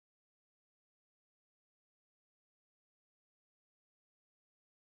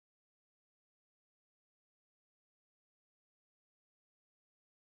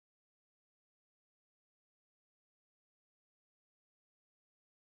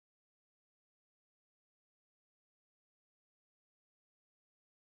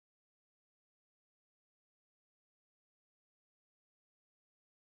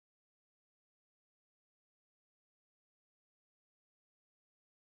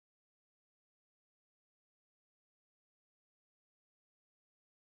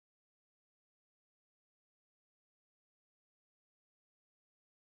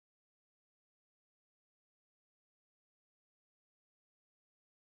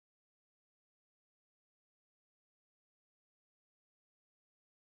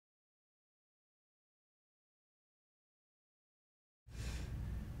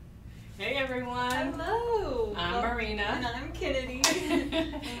Hey everyone. Hello. I'm Marina. And I'm Kennedy.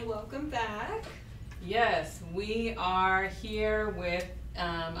 And welcome back. Yes, we are here with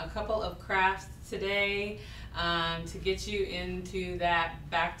a couple of crafts today to get you into that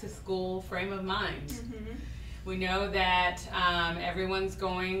back to school frame of mind. Mm-hmm. We know that everyone's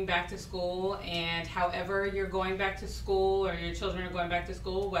going back to school, and however you're going back to school or your children are going back to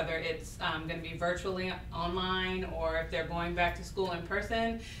school, whether it's going to be virtually online or if they're going back to school in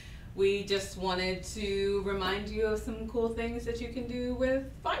person, we just wanted to remind you of some cool things that you can do with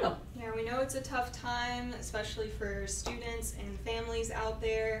vinyl. Yeah, we know it's a tough time, especially for students and families out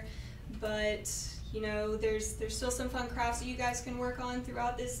there, but you know, there's still some fun crafts that you guys can work on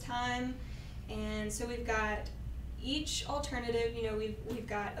throughout this time. And so we've got each alternative. You know, we've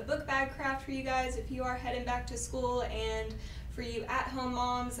got a book bag craft for you guys if you are heading back to school, and for you at-home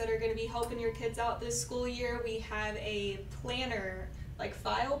moms that are going to be helping your kids out this school year, we have a planner, like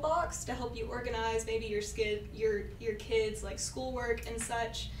file box, to help you organize maybe your kids' like schoolwork and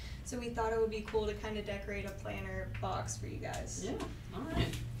such. So we thought it would be cool to kind of decorate a planner box for you guys. Yeah, all right.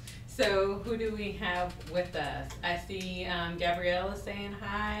 So who do we have with us? I see Gabrielle is saying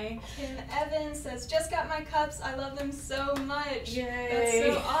hi. Kim Evans says, just got my cups. I love them so much. Yay.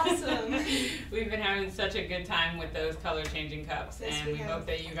 That's so awesome. We've been having such a good time with those color changing cups, Yes, and we hope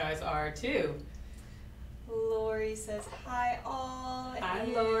that you guys are too. Lori says, hi all. Hi,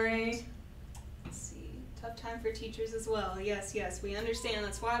 And Lori. let's see, tough time for teachers as well. Yes, we understand.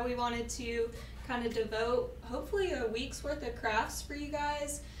 That's why we wanted to kind of devote hopefully a week's worth of crafts for you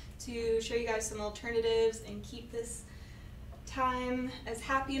guys, to show you guys some alternatives and keep this time as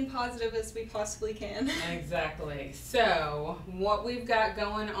happy and positive as we possibly can. Exactly. So what we've got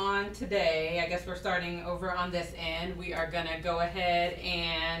going on today, I guess we're starting over on this end. We are going to go ahead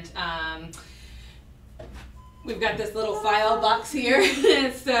and we've got this little file box here.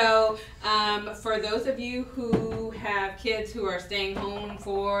 So for those of you who have kids who are staying home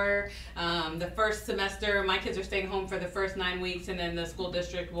for the first semester, my kids are staying home for the first 9 weeks, and then the school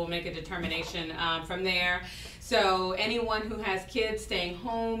district will make a determination from there. So anyone who has kids staying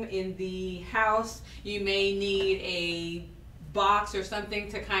home in the house, you may need a box or something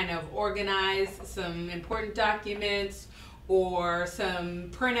to kind of organize some important documents or some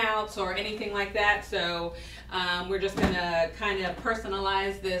printouts or anything like that. So we're just gonna kind of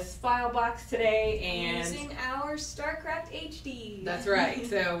personalize this file box today, and using our StarCraft HD. That's right.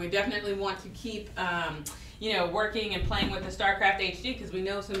 So we definitely want to keep you know, working and playing with the StarCraft HD, because we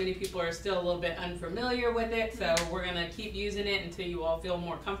know so many people are still a little bit unfamiliar with it. So we're gonna keep using it until you all feel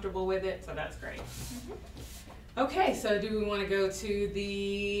more comfortable with it. So that's great. Okay, so do we want to go to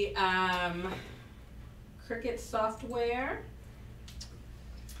the Cricut software?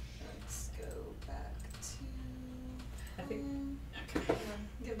 Let's go back to. I think. I'm gonna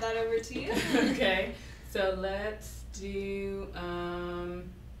give that over to you. Okay, so let's do any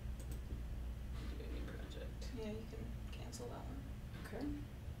project. Yeah, you can cancel that one.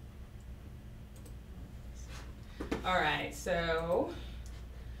 Okay. All right, so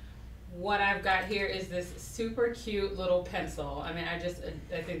what I've got here is this super cute little pencil. I mean, I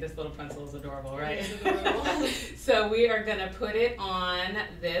think this little pencil is adorable, right? It is adorable. So we are gonna put it on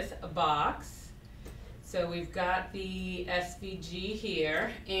this box. So we've got the SVG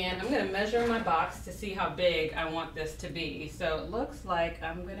here, and I'm gonna measure my box to see how big I want this to be. So it looks like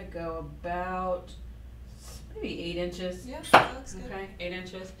I'm gonna go about maybe 8 inches. Yeah, that looks good. Okay, 8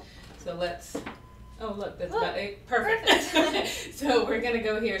 inches. So let's, oh look, that's Look, about 8, perfect. So we're gonna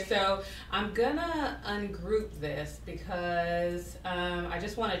go here. So I'm gonna ungroup this because I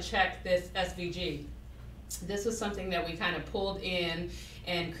just wanna check this SVG. This was something that we kind of pulled in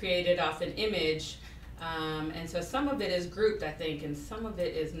and created off an image. And so some of it is grouped, I think, and some of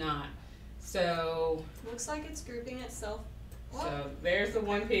it is not. So looks like it's grouping itself. so there's the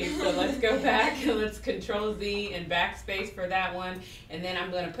one piece. So let's go back and let's Control Z and backspace for that one. And then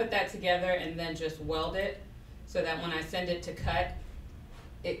I'm going to put that together and then just weld it so that when I send it to cut,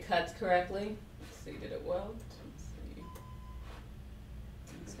 it cuts correctly. Let's see, did it weld?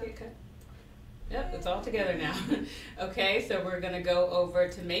 Let's see. Okay. Yep, it's all together now. Okay, so we're going to go over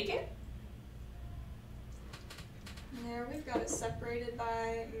to make it. There, we've got it separated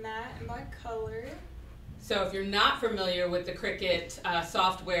by matte and by color. So if you're not familiar with the Cricut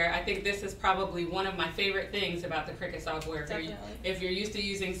software, I think this is probably one of my favorite things about the Cricut software. Definitely. If you're used to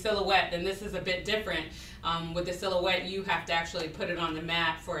using Silhouette, then this is a bit different. With the Silhouette, you have to actually put it on the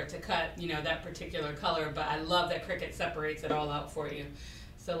mat for it to cut, you know, that particular color. But I love that Cricut separates it all out for you.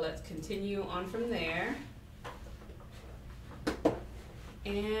 So let's continue on from there.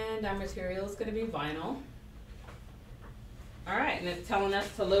 And our material is going to be vinyl. All right, and it's telling us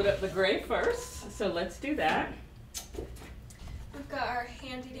to load up the gray first, so let's do that. We've got our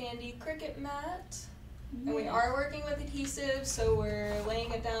handy dandy Cricut mat, and we are working with adhesive, so we're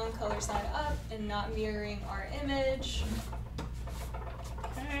laying it down color side up and not mirroring our image.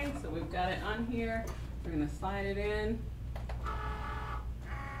 Okay, so we've got it on here. We're gonna slide it in.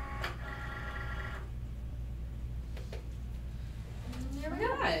 There we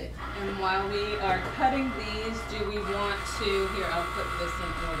Got it. And while we are cutting these, do we want to, here, I'll put this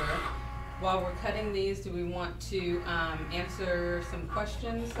in order. While we're cutting these, do we want to answer some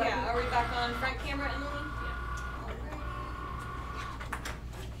questions? Yeah, are we back on front camera, Emily? Yeah. Alright.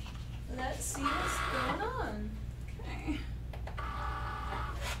 Let's see what's going on. Okay.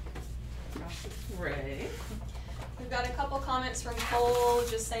 Got the gray. We've got a couple comments from Cole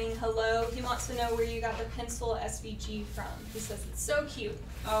just saying hello. He wants to know where you got the pencil SVG from. He says it's so cute.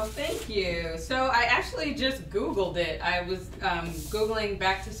 Oh, thank you. So I actually just Googled it. I was Googling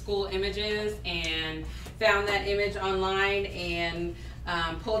back to school images and found that image online and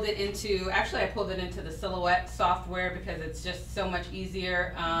pulled it into, actually I pulled it into the Silhouette software because it's just so much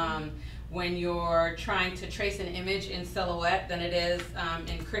easier when you're trying to trace an image in Silhouette than it is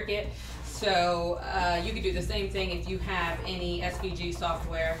in Cricut. So you could do the same thing if you have any SVG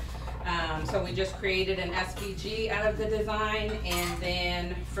software. So we just created an SVG out of the design and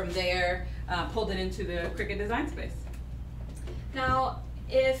then from there pulled it into the Cricut design space. Now,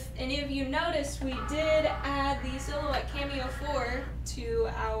 if any of you noticed, we did add the Silhouette Cameo 4 to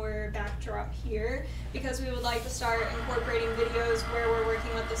our backdrop here because we would like to start incorporating videos where we're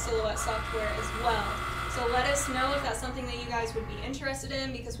working with the Silhouette software as well. So let us know if that's something that you guys would be interested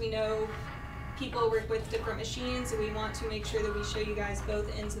in because we know people work with different machines and we want to make sure that we show you guys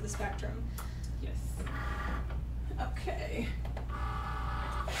both ends of the spectrum. Yes. Okay.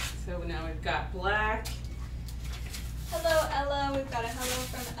 So now we've got black. Hello Ella, we've got a hello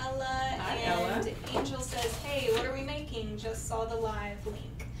from Ella. Hi, and Ella. Angel says, hey, what are we making? Just saw the live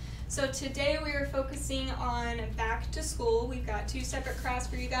link. So today we are focusing on back to school. We've got two separate crafts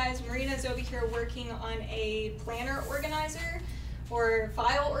for you guys. Marina's over here working on a planner organizer, or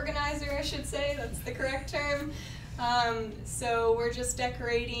file organizer I should say, that's the correct term. So we're just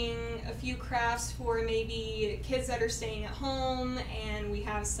decorating a few crafts for maybe kids that are staying at home, and we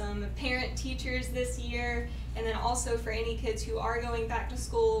have some parent teachers this year, and then also for any kids who are going back to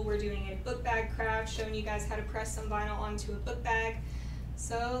school, we're doing a book bag craft, showing you guys how to press some vinyl onto a book bag.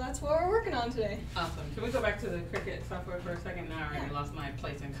 So that's what we're working on today. Awesome. Can we go back to the Cricut software for a second? Now I already lost my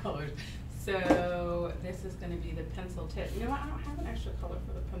place and colors. So this is going to be the pencil tip. You know what? I don't have an extra color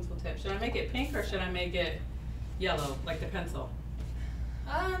for the pencil tip. Should I make it pink or should I make it yellow, like the pencil?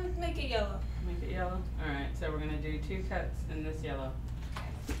 Make it yellow. Make it yellow? Alright, so we're going to do 2 cuts in this yellow.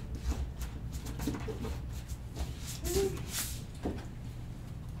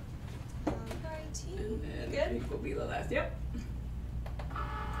 Alrighty. And then Good. pink will be the last. Yep.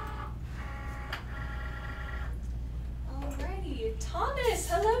 Alrighty. Thomas!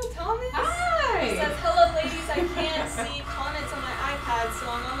 Hello, Thomas! Hi! He says, hello, ladies. I can't see comments on my iPad, so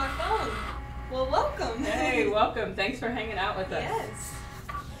I'm on my phone. Well, welcome. Hey, welcome. Thanks for hanging out with us. Yes.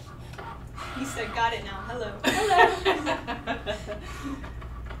 He said, got it now. Hello. Hello.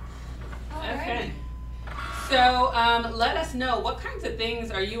 Okay. So let us know, what kinds of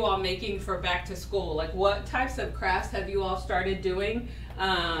things are you all making for back to school? Like what types of crafts have you all started doing?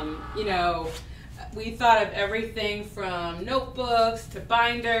 You know, we thought of everything from notebooks to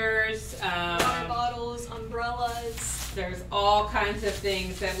binders. Water bottles, umbrellas. There's all kinds of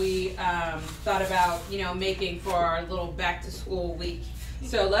things that we thought about, you know, making for our little back to school week.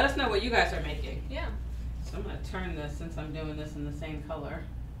 So let us know what you guys are making. Yeah. So I'm going to turn this since I'm doing this in the same color.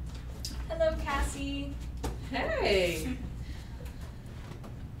 Hello, Cassie. Hey.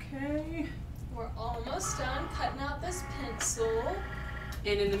 Okay. We're almost done cutting out this pencil.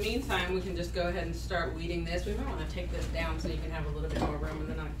 And in the meantime, we can just go ahead and start weeding this. We might want to take this down so you can have a little bit more room, and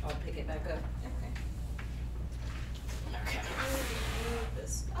then I'll pick it back up. Okay. Okay. Move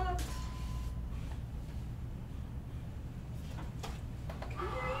this up.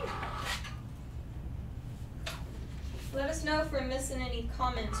 Let us know if we're missing any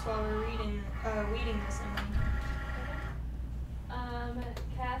comments while we're reading, weeding this, Emily.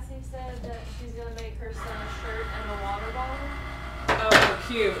 Cassie said that she's gonna make her son a shirt and a water bottle. Oh,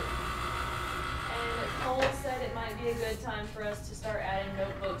 cute. And Cole said it might be a good time for us to start adding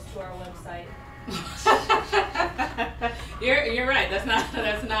notebooks to our website. You're right. That's not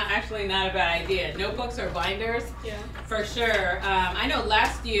actually not a bad idea. Notebooks or binders, Yeah. for sure. I know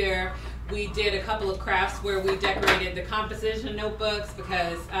last year we did a couple of crafts where we decorated the composition notebooks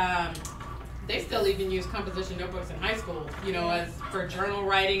because they still even use composition notebooks in high school, you know, as for journal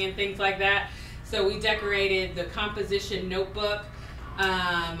writing and things like that. So we decorated the composition notebook.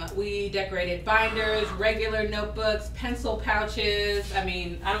 We decorated binders, regular notebooks, pencil pouches. I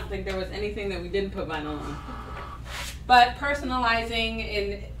mean, I don't think there was anything that we didn't put vinyl on. But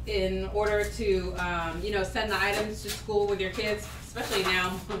personalizing in order to, you know, send the items to school with your kids, especially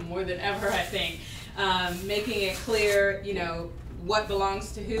now more than ever, I think, making it clear, you know, what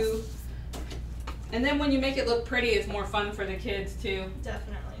belongs to who. And then when you make it look pretty, it's more fun for the kids too.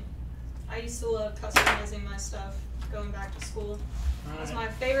 Definitely. I used to love customizing my stuff going back to school. It was my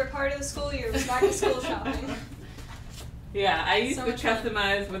favorite part of the school year, was back to school shopping. Yeah, I used to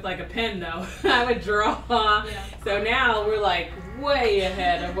customize with like a pen though. I would draw. Yeah. So now we're like way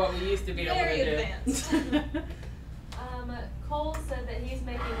ahead of what we used to be able to do. Very advanced. Cole said that he's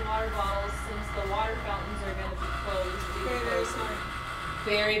making water bottles since the water fountains are going to be closed. Very, very smart.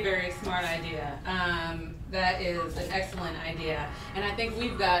 Very, very smart idea. That is an excellent idea. And I think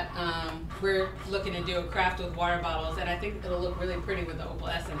we've got, we're looking to do a craft with water bottles, and I think it'll look really pretty with the opal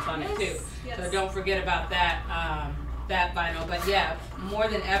essence on it too. Yes. So don't forget about that, that vinyl. But yeah, more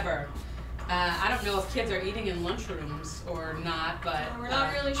than ever. I don't know if kids are eating in lunchrooms or not, but we're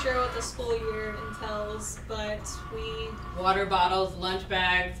not really sure what the school year entails, but we water bottles, lunch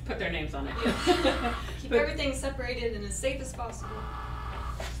bags, put their names on it. keep everything separated and as safe as possible.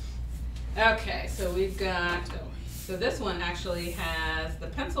 Okay, so we've got, so this one actually has the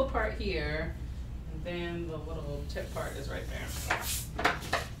pencil part here, and then the little tip part is right there.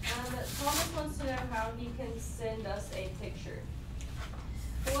 Thomas wants to know how he can send us a picture.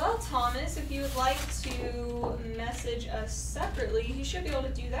 Well, Thomas, if you would like to message us separately, you should be able to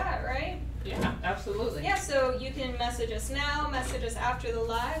do that, right? Yeah, absolutely. Yeah, so you can message us now, message us after the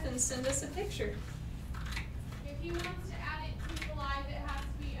live, and send us a picture. If you want to add it to the live, it has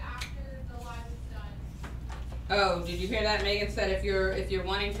to be after the live is done. Oh, did you hear that? Megan said if you're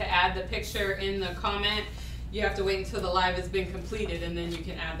wanting to add the picture in the comment, you have to wait until the live has been completed and then you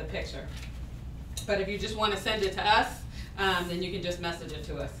can add the picture. But if you just want to send it to us, then you can just message it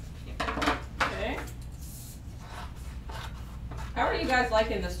to us. Okay. How are you guys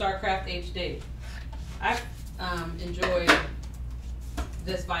liking the StarCraft HD? I've enjoyed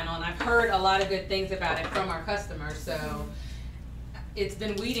this vinyl, and I've heard a lot of good things about it from our customers, so it's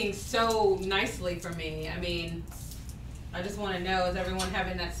been weeding so nicely for me. I mean, I just want to know, is everyone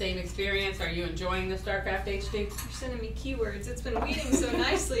having that same experience? Are you enjoying the StarCraft HD? You're sending me keywords. It's been weeding so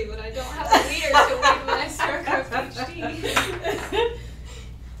nicely, but I don't have a weeder to weed my StarCraft HD.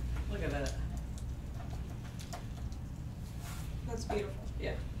 Look at that. That's beautiful.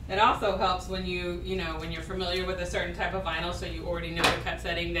 Yeah. It also helps when when you're familiar with a certain type of vinyl, so you already know the cut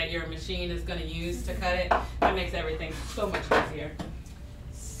setting that your machine is going to use to cut it. That makes everything so much easier.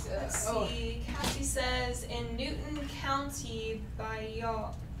 Let's see. Cassie says, in Newton County by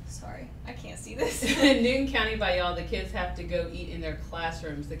y'all. Sorry, I can't see this. In Newton County by y'all, the kids have to go eat in their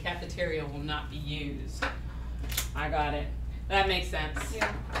classrooms. The cafeteria will not be used. I got it. That makes sense. Yeah.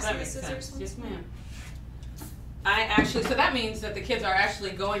 That makes sense. Yes, ma'am. So that means that the kids are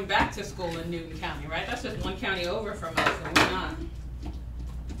actually going back to school in Newton County, right? That's just one county over from us, and we're not.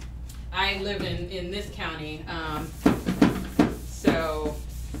 I live in this county, so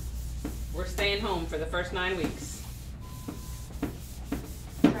we're staying home for the first 9 weeks.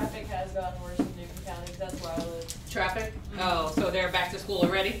 Traffic has gotten worse in Newton County. That's where I live. Traffic? Oh, so they're back to school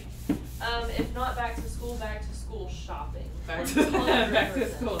already? If not back to school shopping. Back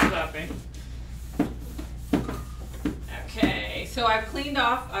to school shopping. Okay, so I've cleaned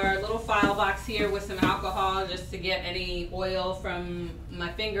off our little file box here with some alcohol just to get any oil from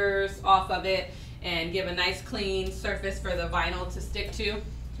my fingers off of it and give a nice clean surface for the vinyl to stick to.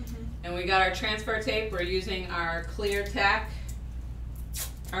 And we got our transfer tape. We're using our clear tack,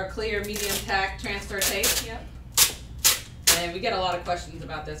 our clear medium tack transfer tape. Yep. And we get a lot of questions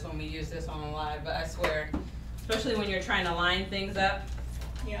about this when we use this on live, but I swear, especially when you're trying to line things up.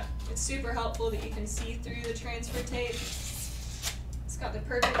 Yeah, it's super helpful that you can see through the transfer tape. It's got the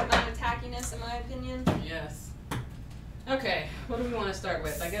perfect amount of tackiness, in my opinion. Yes. Okay, what do we want to start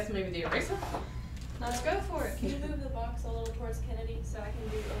with? I guess maybe the eraser? Let's go for it. Can you move the box a little towards Kennedy so I can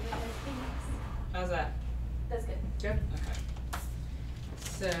do overhead things? How's that? That's good. Good? Okay.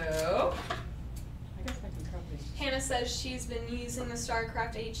 So, I guess I can probably... Hannah says she's been using the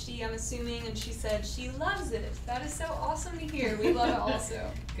StarCraft HD, I'm assuming, and she said she loves it. That is so awesome to hear. We love it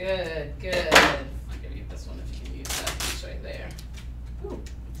also. Good, good. I'll give you this one if you can use that piece right there. Ooh, I'm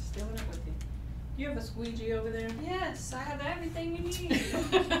stealing it with you. Do you have a squeegee over there? Yes, I have everything you need.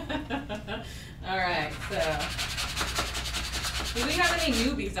 All right, so Do we have any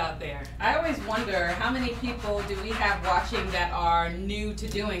newbies out there? I always wonder how many people do we have watching that are new to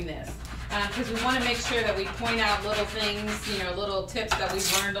doing this? Because we want to make sure that we point out little things, you know, little tips that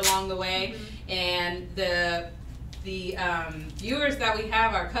we've learned along the way. And the viewers that we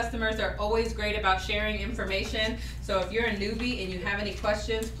have, our customers, are always great about sharing information. So if you're a newbie and you have any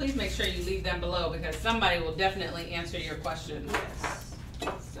questions, please make sure you leave them below, because somebody will definitely answer your questions. Yes.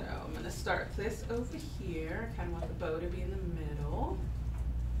 So I'm going to start this over here. I kind of want the bow to be in the middle.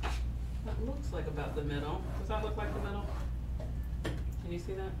 That looks like about the middle. Does that look like the middle? Can you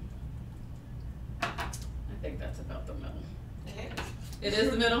see that? I think that's about the middle. Okay. It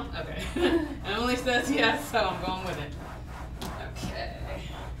is the middle? Okay. Emily says yes, so I'm going with it. Okay.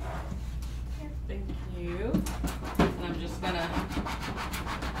 Thank you. And I'm just going to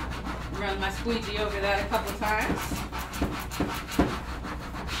run my squeegee over that a couple times.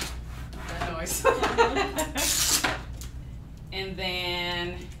 That noise. And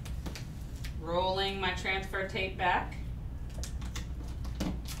then rolling my transfer tape back.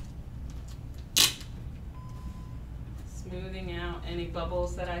 Smoothing out any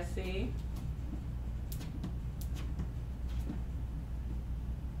bubbles that I see.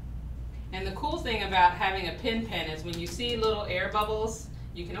 And the cool thing about having a pin pen is when you see little air bubbles,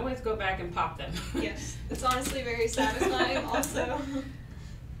 you can always go back and pop them. Yes, it's honestly very satisfying also.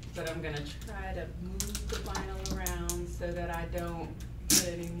 But I'm going to try to move the vinyl around so that I don't get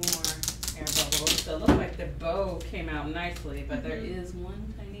any more air bubbles. So it looks like the bow came out nicely, but there is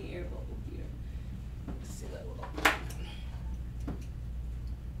one tiny air bubble here. Let's see that little.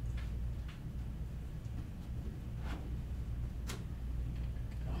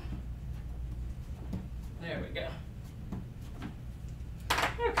 There we go.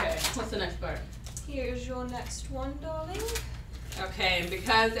 Okay, what's the next part? Here's your next one, darling. Okay,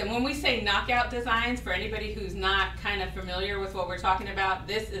 and when we say knockout designs, for anybody who's not kind of familiar with what we're talking about,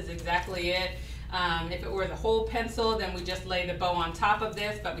 this is exactly it. If it were the whole pencil, then we just lay the bow on top of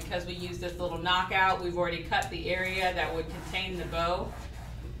this, but because we use this little knockout, we've already cut the area that would contain the bow.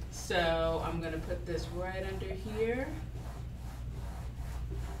 So I'm going to put this right under here.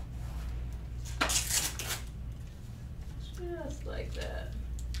 Just like that.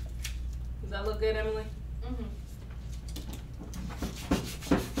 Does that look good, Emily? Mm-hmm.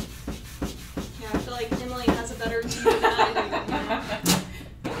 Yeah, I feel like Emily has a better view than I do.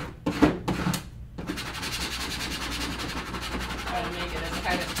 Try to make it as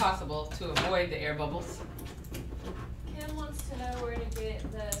tight as possible to avoid the air bubbles. Kim wants to know where to get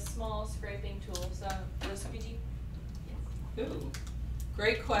the small scraping tool, so the squeegee. Ooh,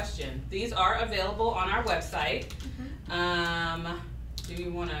 great question. These are available on our website. Do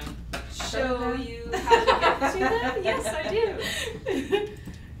you want to Show you how to get to them? Yes, I do.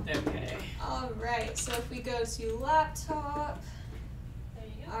 Okay. Alright, so if we go to laptop. There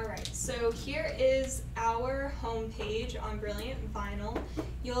you go. Alright, so here is our homepage on Brilliant Vinyl.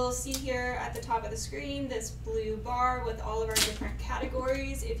 You'll see here at the top of the screen this blue bar with all of our different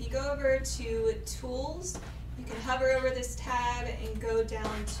categories. If you go over to Tools, you can hover over this tab and go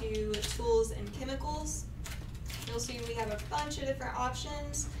down to Tools and Chemicals. You'll see we have a bunch of different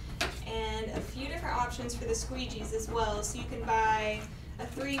options and a few different options for the squeegees as well. So you can buy a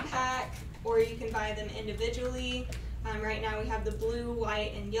 3-pack or you can buy them individually. Right now we have the blue,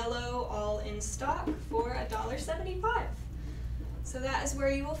 white, and yellow all in stock for $1.75. So that is where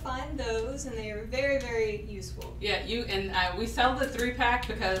you will find those, and they are very, very useful. Yeah, we sell the 3-pack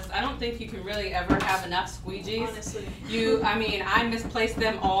because I don't think you can really ever have enough squeegees. Honestly. I misplace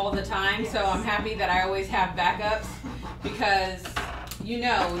them all the time, so I'm happy that I always have backups, because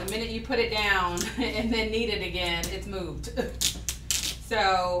the minute you put it down and then need it again, it's moved.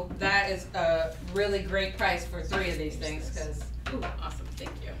 So that is a really great price for 3 of these things, because, awesome,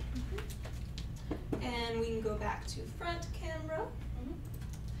 thank you. And we can go back to front camera.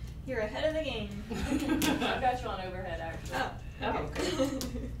 You're ahead of the game. I've got you on overhead, actually. Oh, okay.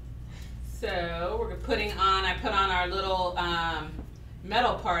 So we're I put on our little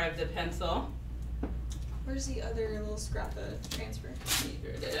metal part of the pencil. Where's the other little scrap of transfer?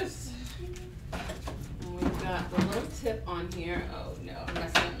 Here it is. And we've got the little tip on here. Oh no, I'm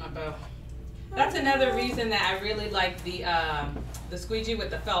messing up my bow. That's another reason that I really like the squeegee with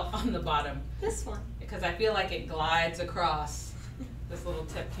the felt on the bottom. This one. Because I feel like it glides across. This little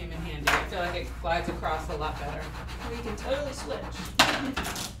tip came in handy. I feel like it glides across a lot better. We can totally switch. Okay.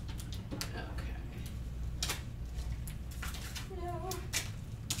 No.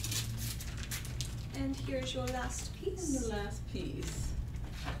 And here's your last piece. And the last piece.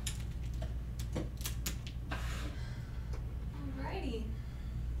 Alrighty.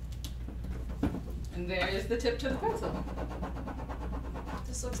 And there is the tip to the pencil.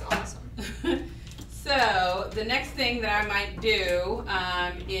 This looks awesome. So the next thing that I might do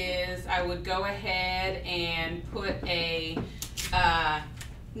is I would go ahead and put a, I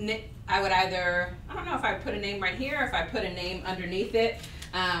would either, I don't know if I put a name right here or if I put a name underneath it.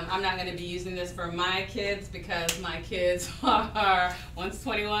 I'm not going to be using this for my kids because my kids are, one's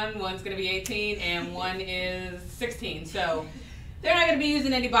 21, one's going to be 18, and one is 16. So they're not going to be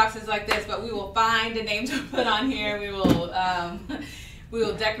using any boxes like this, but we will find a name to put on here. We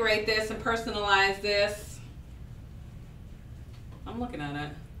will decorate this and personalize this. I'm looking at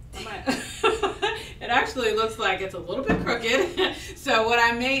it. It actually looks like it's a little bit crooked. So what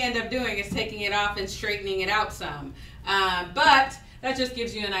I may end up doing is taking it off and straightening it out some. But that just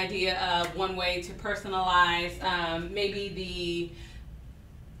gives you an idea of one way to personalize maybe the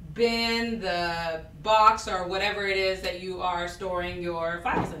bin, the box, or whatever it is that you are storing your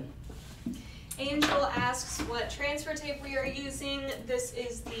files in. Angel asks what transfer tape we are using. This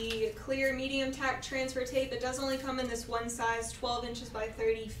is the clear medium tack transfer tape. It does only come in this one size, 12 inches by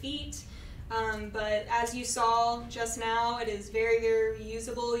 30 feet. But as you saw just now, it is very, very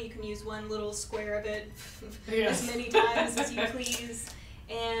reusable. You can use one little square of it as many times as you please.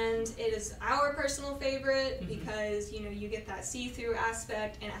 And it is our personal favorite because, you know, you get that see-through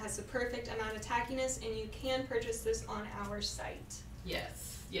aspect and it has the perfect amount of tackiness, and you can purchase this on our site. Yes.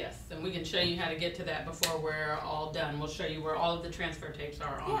 Yes, and we can show you how to get to that before we're all done. We'll show you where all of the transfer tapes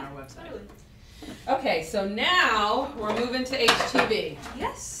are on our website. Totally. Okay, so now we're moving to HTV.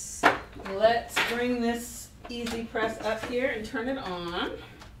 Yes. Let's bring this easy press up here and turn it on.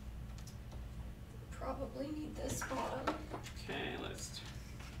 Probably need this bottom. Okay, let's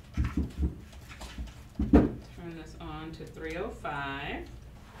turn this on to 305.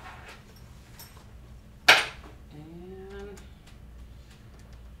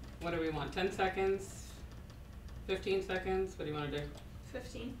 What do we want? 10 seconds? 15 seconds? What do you want to do?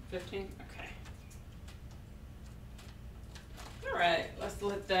 15. 15? Okay. Alright, let's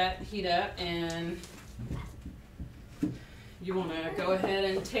let that heat up, and you want to go ahead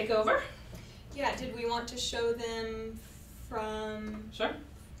and take over? Yeah, did we want to show them from... Sure.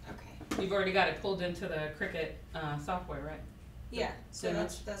 Okay. You've already got it pulled into the Cricut software, right? Yeah, so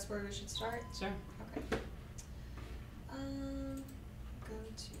Image. that's where we should start? Sure. Okay. Go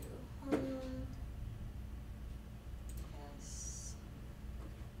to home. Yes.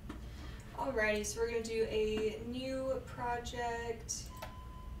 Alrighty, so we're going to do a new project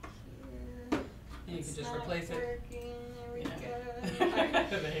here. And you It's can just not replace it. working. There we Yeah. go. Alright.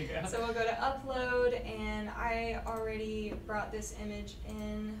 There you go. So we'll go to upload, and I already brought this image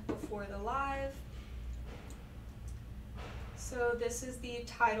in before the live. So this is the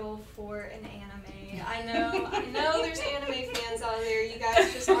title for an anime. I know there's anime fans out there. You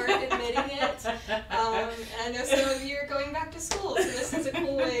guys just aren't admitting it. And I know some of you are going back to school, so this is a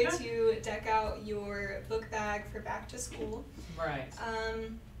cool way to deck out your book bag for back to school. Right.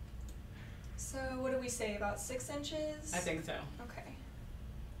 So what do we say, about 6 inches? I think so. Okay.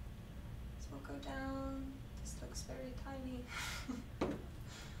 So we'll go down. This looks very tiny.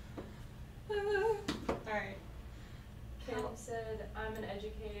 Alright. Ken said, I'm an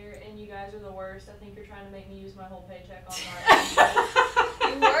educator and you guys are the worst. I think you're trying to make me use my whole paycheck on marketing.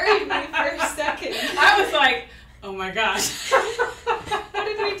 You worried me for a second. I was like, oh my gosh. What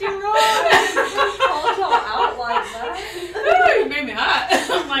did we do wrong? Called y'all out like that. You made me hot.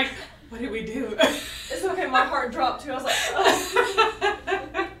 I'm like, what did we do? It's okay, my heart dropped too. I was like,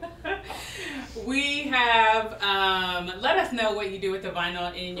 oh. We have, let us know what you do with the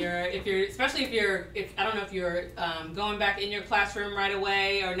vinyl in your, especially if I don't know if you're going back in your classroom right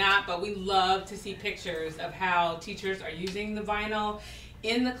away or not, but we love to see pictures of how teachers are using the vinyl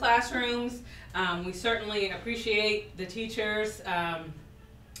in the classrooms. We certainly appreciate the teachers.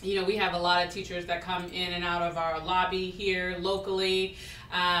 You know, we have a lot of teachers that come in and out of our lobby here locally.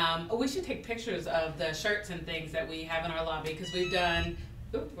 We should take pictures of the shirts and things that we have in our lobby, because we've done,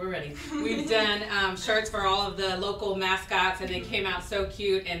 we're ready. We've done shirts for all of the local mascots, and they came out so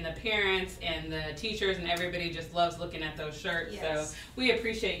cute, and the parents and the teachers and everybody just loves looking at those shirts. Yes. So we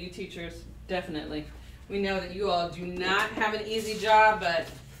appreciate you teachers, definitely. We know that you all do not have an easy job, but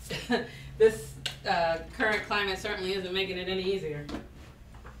this current climate certainly isn't making it any easier.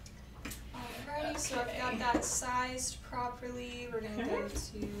 Alrighty, so I've got that sized properly. We're going to go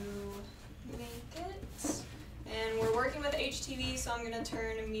to make it. And we're working with HTV, so I'm going to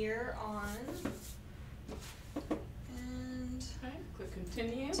turn a mirror on. And Okay, click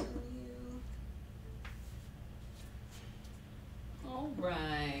continue. All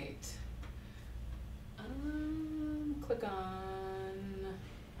right. Click on,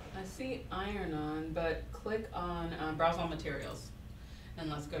 I see iron on, but click on browse all materials. And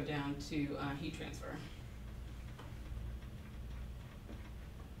let's go down to heat transfer.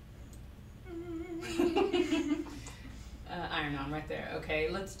 Iron on right there. Okay,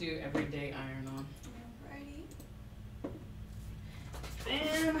 let's do everyday iron on. Alrighty.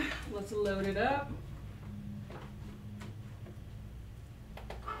 And let's load it up.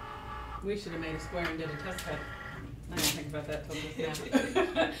 We should have made a square and did a test cut. I didn't think about that till just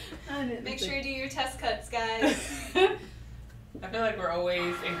now. Make sure you do your test cuts, guys. I feel like we're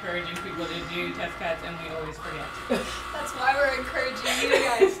always encouraging people to do test cuts and we always forget. That's why we're encouraging you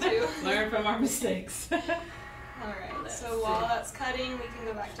guys to. Learn from our mistakes. Alright, Let's so while that's cutting, we can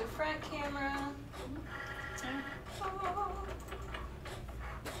go back to front camera.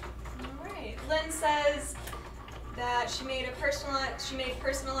 Alright, Lynn says that she made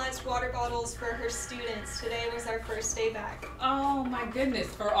personalized water bottles for her students. Today was our first day back. Oh my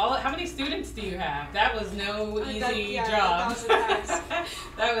goodness, how many students do you have? That was no easy job.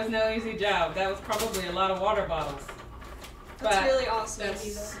 That was no easy job. That was probably a lot of water bottles. That's really awesome.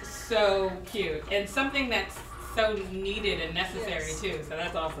 That's so cute. And something that's so needed and necessary too, so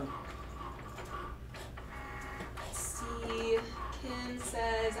that's awesome. Let's see. Kim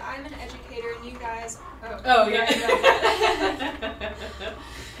says, I'm an educator and you guys... Oh yeah.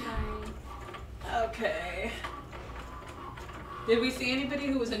 Okay. Did we see anybody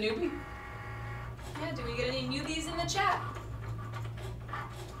who was a newbie? Yeah, did we get any newbies in the chat?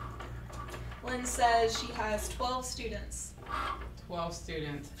 Lynn says she has 12 students. 12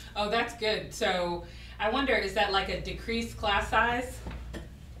 students. Oh, that's good. So I wonder, is that like a decreased class size?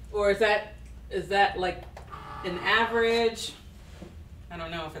 Or is that like an average? I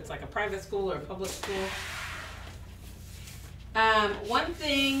don't know if it's like a private school or a public school. One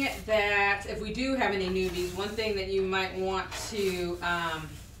thing that, if we do have any newbies, one thing that you might want to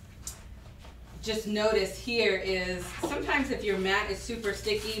just notice here is sometimes if your mat is super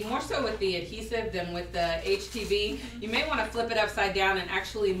sticky, more so with the adhesive than with the HTV, you may want to flip it upside down and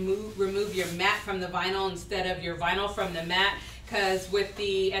actually remove your mat from the vinyl instead of your vinyl from the mat, because with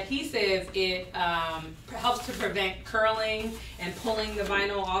the adhesive it helps to prevent curling and pulling the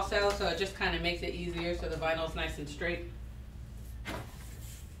vinyl also, so it just kind of makes it easier so the vinyl is nice and straight.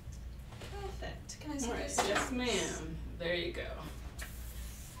 Perfect. Can I see All right, this? yes ma'am. There you go.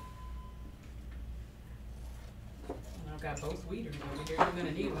 I've got both weeders over here. I'm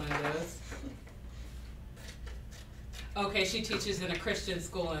gonna need one of those. Okay, she teaches in a Christian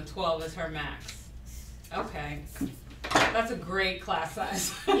school and 12 is her max. Okay. That's a great class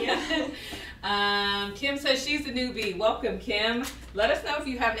size. Yeah. Kim says she's a newbie. Welcome, Kim. Let us know if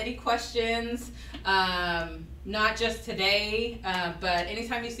you have any questions, not just today, but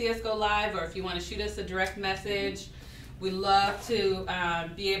anytime you see us go live or if you want to shoot us a direct message. We love to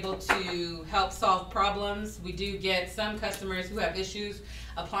be able to help solve problems. We do get some customers who have issues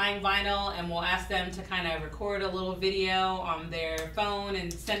applying vinyl, and we'll ask them to kind of record a little video on their phone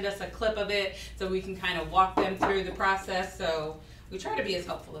and send us a clip of it so we can kind of walk them through the process. So we try to be as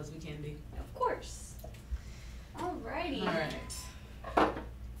helpful as we can be. Of course. Alrighty. All right.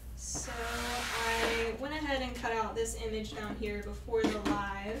 So I went ahead and cut out this image down here before the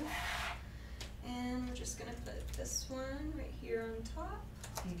live. And we're just going to put this one right here on top.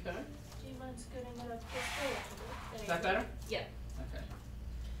 Okay. Do you mind scooting it up this way? Is that better? Yep. Okay.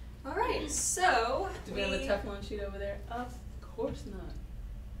 Alright, so Do we have a Teflon sheet over there? Of course not.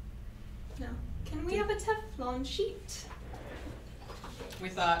 No. Can we have a Teflon sheet? We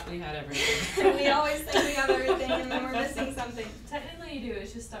thought we had everything. We always think we have everything and then we're missing something. Technically you do,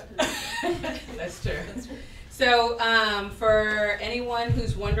 it's just stuck to the That's true. So for anyone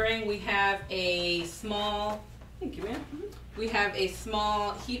who's wondering, we have a small, thank you, ma'am. We have a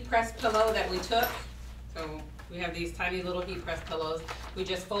small heat press pillow that we took. So we have these tiny little heat press pillows. We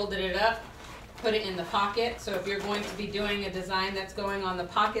just folded it up, put it in the pocket. So if you're going to be doing a design that's going on the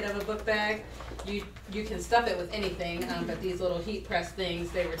pocket of a book bag, you can stuff it with anything, but these little heat press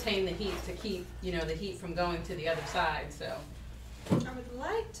things, they retain the heat to keep, you know, the heat from going to the other side. So I would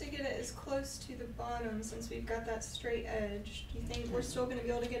like to get it as close to the bottom since we've got that straight edge. Do you think we're still going to be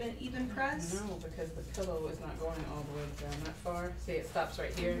able to get an even press? no, because the pillow is not going all the way down that far. See, it stops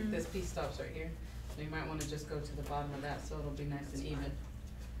right here. Mhm. This piece stops right here. So you might want to just go to the bottom of that so it'll be nice and even.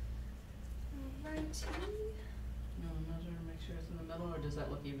 Alrighty. No, measure, make sure it's in the middle, or does that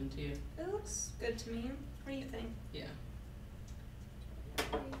look even to you? It looks good to me. What do you think? Yeah.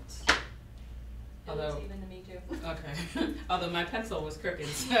 Right. It Although- looks even to me too. Okay. Although my pencil was crooked,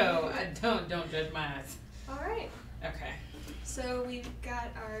 so I don't judge my eyes. Alright. Okay. So we've got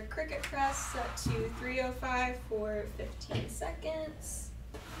our Cricut press set to 305 for 15 seconds.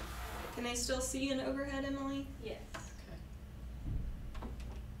 Can I still see an overhead, Emily? Yes.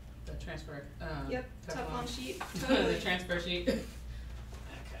 transfer. Yep, Teflon sheet. The Totally. transfer sheet. Okay.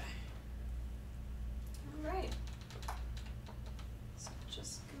 All right. So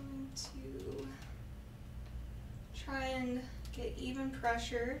just going to try and get even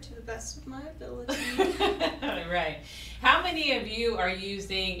pressure to the best of my ability. Right. How many of you are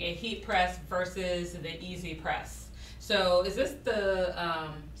using a heat press versus the easy press? So is this the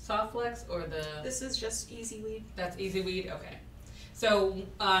soft flex or the? This is just Easy Weed. That's Easy Weed. Okay. So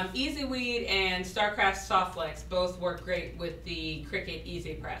Easy Weed and StarCraft Soft Flex both work great with the Cricut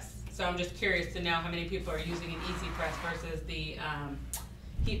Easy Press. So I'm just curious to know how many people are using an Easy Press versus the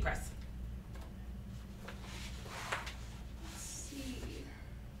heat press. Let's see.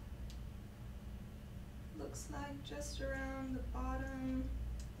 Looks like just around the bottom.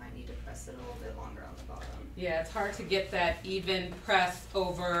 Might need to press it a little bit longer on the bottom. Yeah, it's hard to get that even press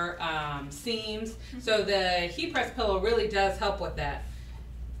over seams. So the heat press pillow really does help with that.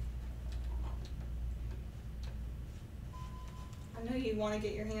 I know you want to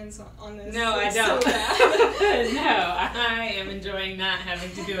get your hands on this. No, I It's don't. So bad. No, I am enjoying not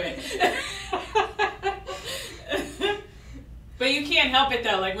having to do it. But you can't help it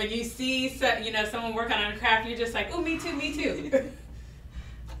though. Like when you see someone working on a craft, you're just like, oh, me too, me too.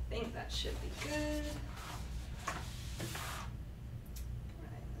 I think that should be good.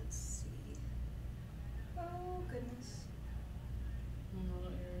 Alright, let's see. Oh, goodness.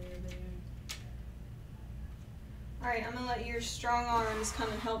 Alright, I'm gonna let your strong arms come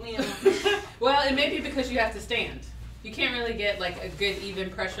and help me out. Well, it may be because you have to stand. You can't really get like a good even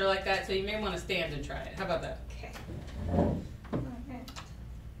pressure like that, so you may want to stand and try it. How about that? Okay. Okay.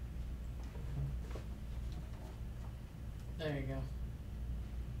 There you go.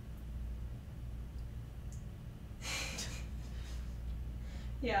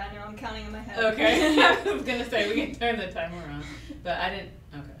 Yeah, I know, I'm counting in my head. Okay. I was gonna say we can turn the timer on, but I didn't.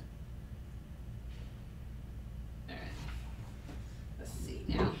 Okay. All right. Let's see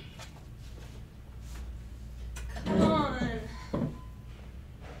now. Come on.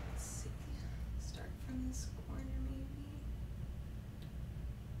 Let's see. Start from this corner maybe.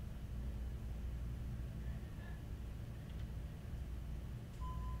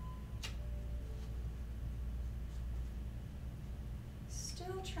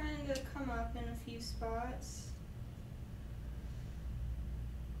 Still trying to come up in a few spots.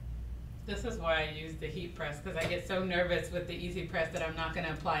 This is why I use the heat press, because I get so nervous with the easy press that I'm not going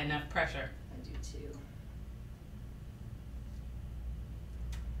to apply enough pressure. I do too.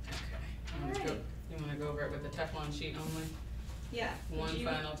 Okay. Alright. You want to go over it with the Teflon sheet only? Yeah. One would you-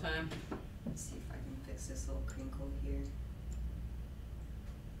 final time. Let's see if I can fix this little crinkle here.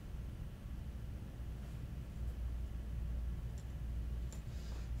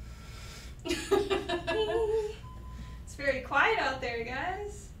 It's very quiet out there,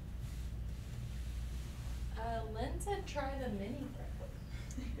 guys. Lynn said try the mini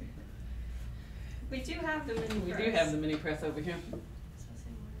press. We do have the mini We press. do have the mini press over here. It's the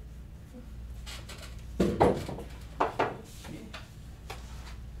same word.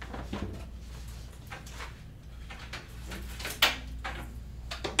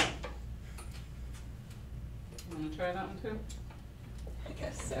 You want to try that one too? I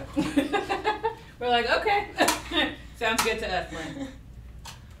guess so. We're like, okay. Sounds good to us, Lynn.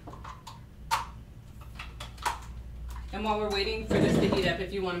 And while we're waiting for this to heat up,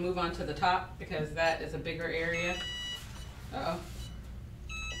 if you want to move on to the top, because that is a bigger area. Uh-oh.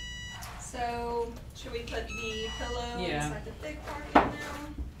 So, should we put the pillow Yeah. inside the big pocket now?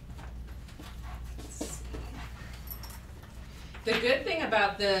 Let's see. The good thing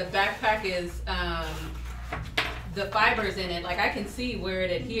about the backpack is the fibers in it. Like I can see where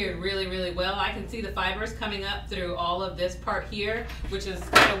it adhered really, really well. I can see the fibers coming up through all of this part here, which is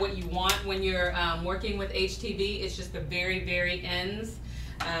kind of what you want when you're working with HTV. It's just the very, very ends.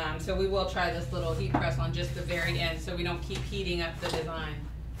 So we will try this little heat press on just the very end so we don't keep heating up the design.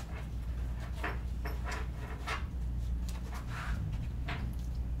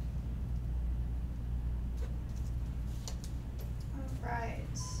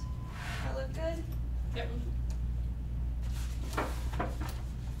 Alright. That look good? Yep.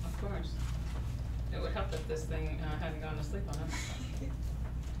 Of course. It would help if this thing hadn't gone to sleep on us.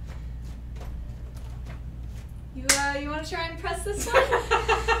 You want to try and press this one?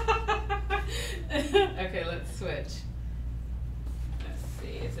 Okay, let's switch. Let's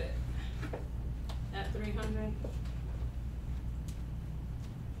see, is it at 300?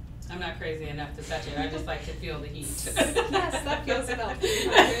 I'm not crazy enough to touch it. I just like to feel the heat. Yes, that feels about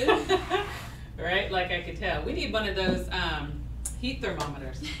 300. Right? Like I could tell. We need one of those heat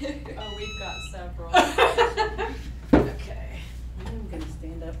thermometers. Oh, we've got several. Okay. I'm gonna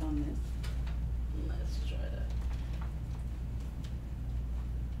stand up on this. Let's try that.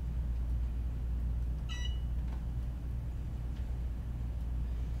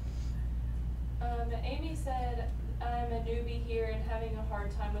 Amy said I'm a newbie here and having a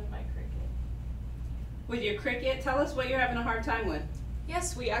hard time with my Cricut. With your Cricut, tell us what you're having a hard time with.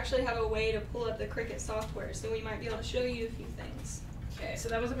 Yes, we actually have a way to pull up the Cricut software, so we might be able to show you a few things. Okay, so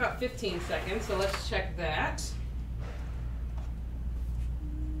that was about 15 seconds, so let's check that.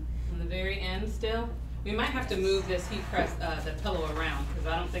 On the very end still. We might have to move this heat press, the pillow around, because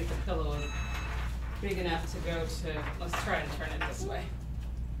I don't think the pillow is big enough to go to, let's try and turn it this way.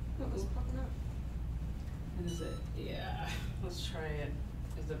 What was popping up? Is it? Yeah, let's try it.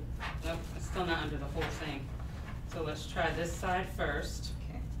 Is it, nope, it's still not under the whole thing. So let's try this side first,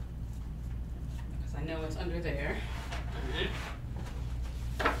 Okay. because I know it's under there.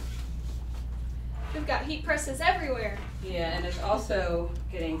 Alright. We've got heat presses everywhere. Yeah, and it's also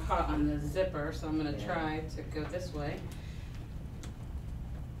getting caught on the zipper, so I'm gonna try to go this way.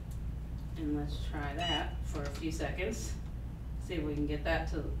 And let's try that for a few seconds. See if we can get that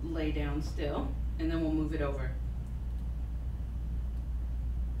to lay down still, and then we'll move it over.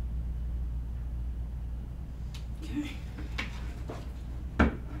 Okay.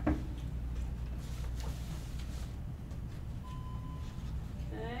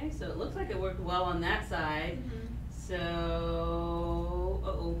 Okay, so it looks like it worked well on that side. So,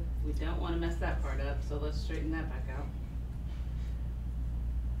 uh-oh, we don't want to mess that part up, so let's straighten that back out.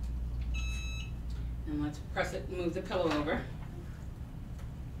 And let's press it, move the pillow over.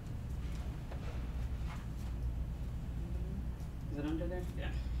 Is it under there? Yeah.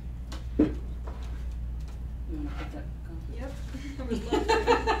 You want to put that back on? Yep. I would love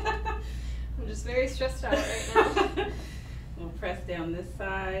to. I'm just very stressed out right now. We'll press down this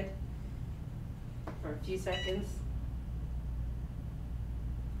side for a few seconds.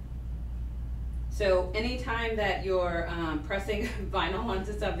 So anytime that you're pressing vinyl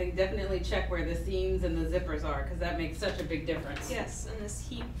onto something, definitely check where the seams and the zippers are, because that makes such a big difference. Yes, and this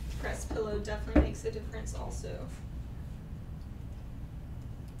heat press pillow definitely makes a difference also.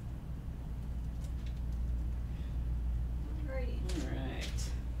 Alrighty. Alright.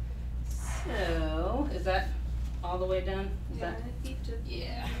 So, is that all the way done? Is Yeah, that?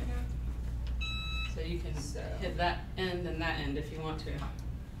 Yeah. So you can hit that end and that end if you want to.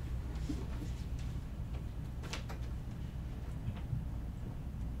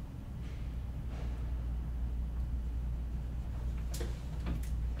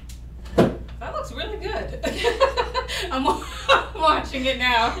 That looks really good. I'm watching it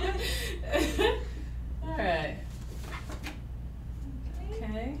now. All right.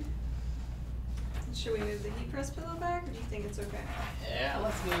 Okay. Should we move the heat press pillow back, or do you think it's okay? Yeah,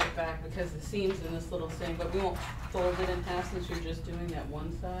 let's move it back because the seam's in this little thing, but we won't fold it in half since you're just doing that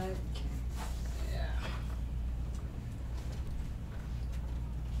one side. Yeah.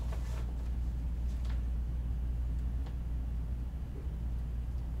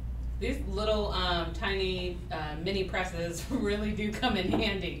 These little tiny mini presses really do come in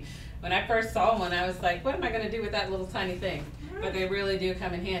handy. When I first saw one, I was like, what am I going to do with that little tiny thing? But they really do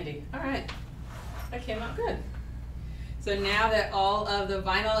come in handy. All right, that came out good. So now that all of the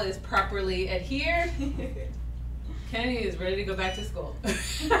vinyl is properly adhered, Kennedy is ready to go back to school.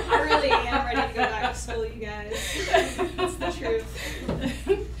 I really am ready to go back to school, you guys. That's the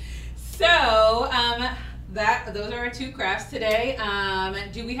truth. So, those are our two crafts today.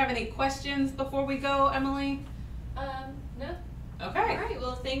 Do we have any questions before we go, Emily? No. Okay. Alright,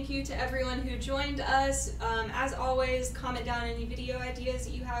 well thank you to everyone who joined us. As always, comment down any video ideas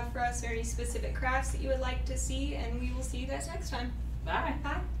that you have for us or any specific crafts that you would like to see, and we will see you guys next time. Bye.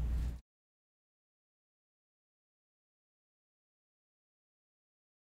 Bye.